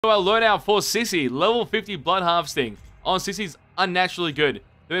So our loadout for Sissy, level 50 blood harvesting. On Sissy's unnaturally good.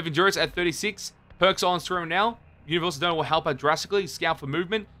 We have endurance at 36. Perks on stream now. Universal Donor will help out drastically. Scout for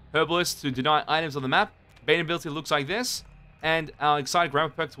movement. Herbalist to deny items on the map. Bane ability looks like this. And our excited grammar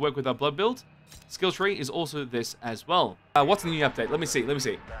perk to work with our blood build. Skill tree is also this as well. What's the new update? Let me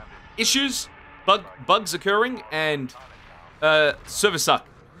see. Issues, bugs occurring, and server suck.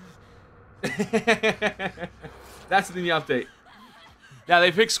 That's the new update. Now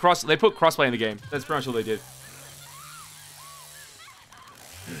they put crossplay in the game. That's pretty much all they did.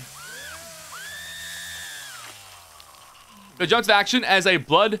 So jump to action as a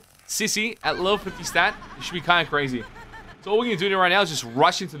blood sissy at level 50 stat. It should be kind of crazy. So all we're going to do right now is just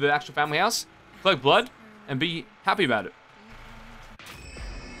rush into the actual family house, collect blood, and be happy about it.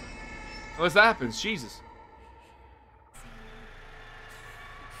 Unless that happens, Jesus.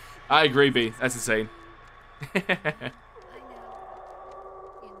 I agree, B. That's insane.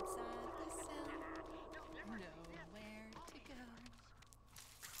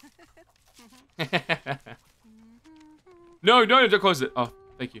 No, don't close it. Oh,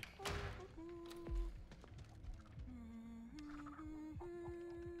 thank you.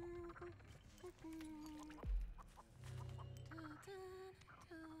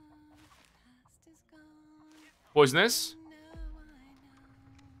 Poisonous.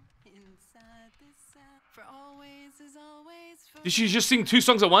 Did she just sing 2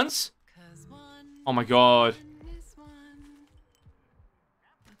 songs at once? Oh my god.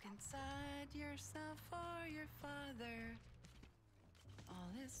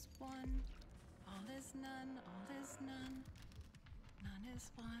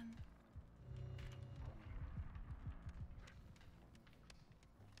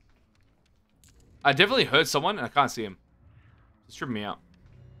 I definitely heard someone and I can't see him. It's tripping me out.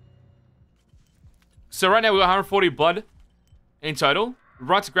 So right now we got 140 blood in total. We're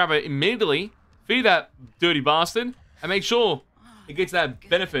right to grab it immediately, feed that dirty bastard, and make sure it gets that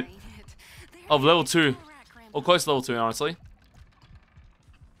benefit of level 2. Or close to level 2, honestly.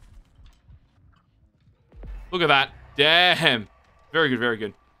 Look at that. Damn. Very good, very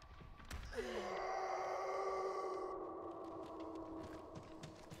good.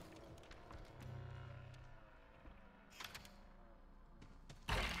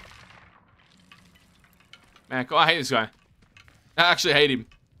 Man, I hate this guy. I actually hate him.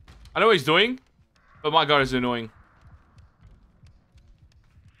 I know what he's doing, but my god, it's annoying.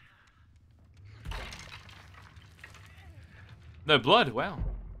 No blood, wow.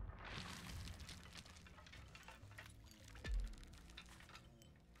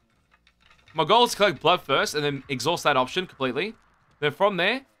 My goal is to collect blood first and then exhaust that option completely. Then from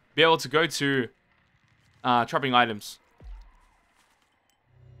there, be able to go to trapping items. I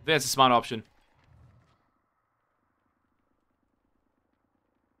think that's a smart option.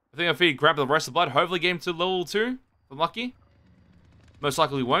 I think if we grab the rest of the blood, hopefully get him to level 2, if I'm lucky. Most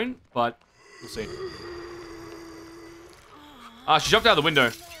likely won't, but we'll see. She jumped out of the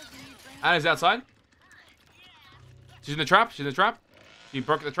window. Anna's outside. She's in the trap. She's in the trap. She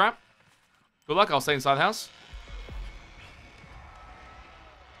broke the trap. Good luck. I'll stay inside the house.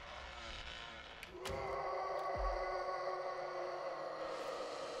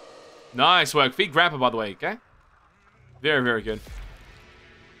 Nice work. Feed Grandpa, by the way, okay? Very, very good.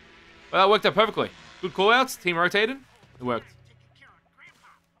 Well, that worked out perfectly. Good callouts. Team rotated. It worked.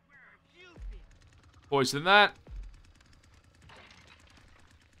 Poison that.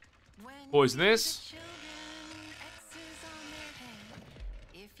 Poison this.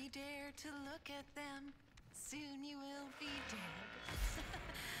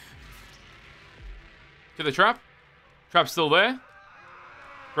 To the trap. Trap's still there.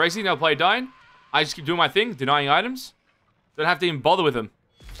 Crazy. No play dying. I just keep doing my thing. Denying items. Don't have to even bother with them.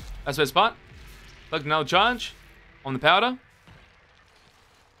 That's the best part. Look, another charge on the powder.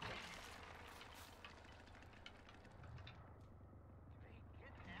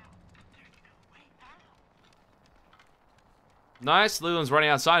 Nice. Leland's running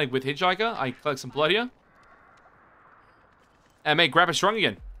outside with Hitchhiker. I collect some blood here. And make Grappa strong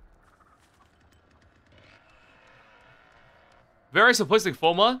again. Very simplistic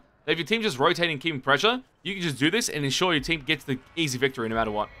formula. If your team just rotating and keeping pressure, you can just do this and ensure your team gets the easy victory no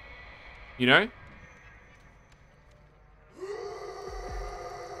matter what. You know?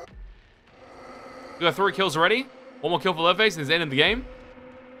 We got 3 kills already. 1 more kill for Leatherface and it's the end of the game.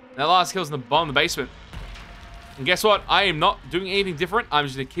 And that last kill's in the bottom of the basement. And guess what? I am not doing anything different. I'm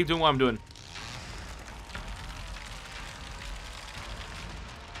just going to keep doing what I'm doing.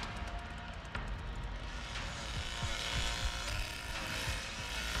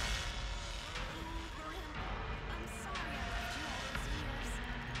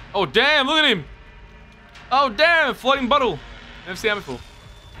 Oh, damn, look at him. Oh, damn, floating bottle. Never seen that before.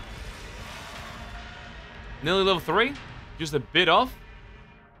 Nearly level 3. Just a bit off.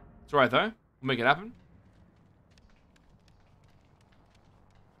 It's alright, though. We'll make it happen.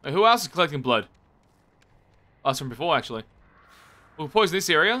 Wait, who else is collecting blood? Oh, it's from before, actually. We'll poison this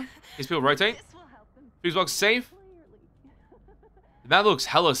area. These people rotate. Fuse box safe. That looks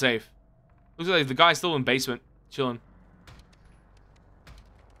hella safe. Looks like the guy's still in basement, chilling.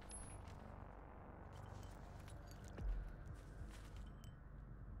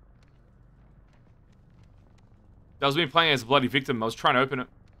 That was me playing as a bloody victim. I was trying to open it.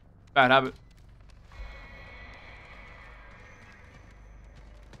 Bad habit.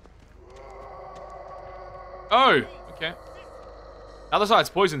 Oh, okay. The other side's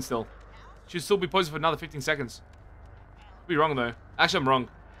poisoned still. Should still be poisoned for another 15 seconds. Could be wrong though. Actually, I'm wrong.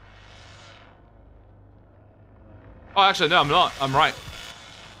 Oh, actually, no, I'm not. I'm right.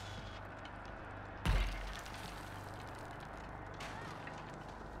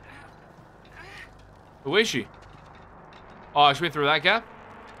 Who is she? Oh, she went through that gap?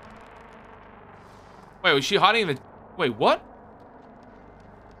 Wait, was she hiding in the... Wait, what?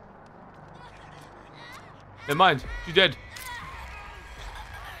 Never mind. She's dead.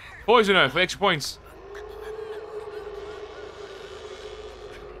 Poison her for extra points.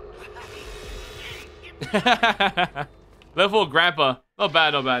 Level 4 grandpa. Not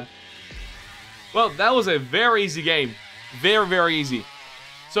bad, not bad. Well, that was a very easy game. Very, very easy.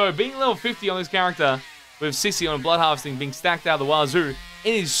 So, being level 50 on this character, with Sissy on blood harvesting being stacked out of the wazoo,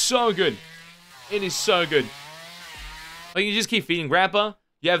 it is so good. It is so good. Like, you just keep feeding grandpa.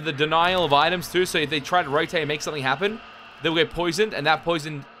 You have the denial of items too, so if they try to rotate and make something happen, they'll get poisoned, and that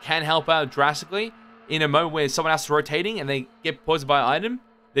poison can help out drastically in a moment where someone else is rotating and they get poisoned by an item,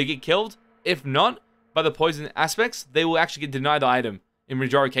 they get killed. If not, by the poison aspects, they will actually get denied the item in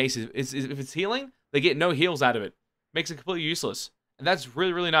majority of cases. If it's healing, they get no heals out of it. Makes it completely useless. And that's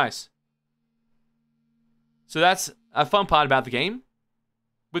really, really nice. So that's a fun part about the game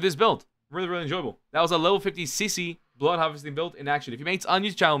with this build. Really, really enjoyable. That was a level 50 Sissy blood harvesting build in action. If you're mates on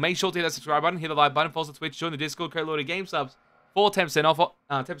YouTube channel, make sure to hit that subscribe button, hit the like button, follow us on Twitch, join the Discord, code Lordy game subs for 10%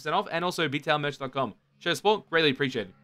 off, and also BTLmerch.com. Show support, greatly appreciated.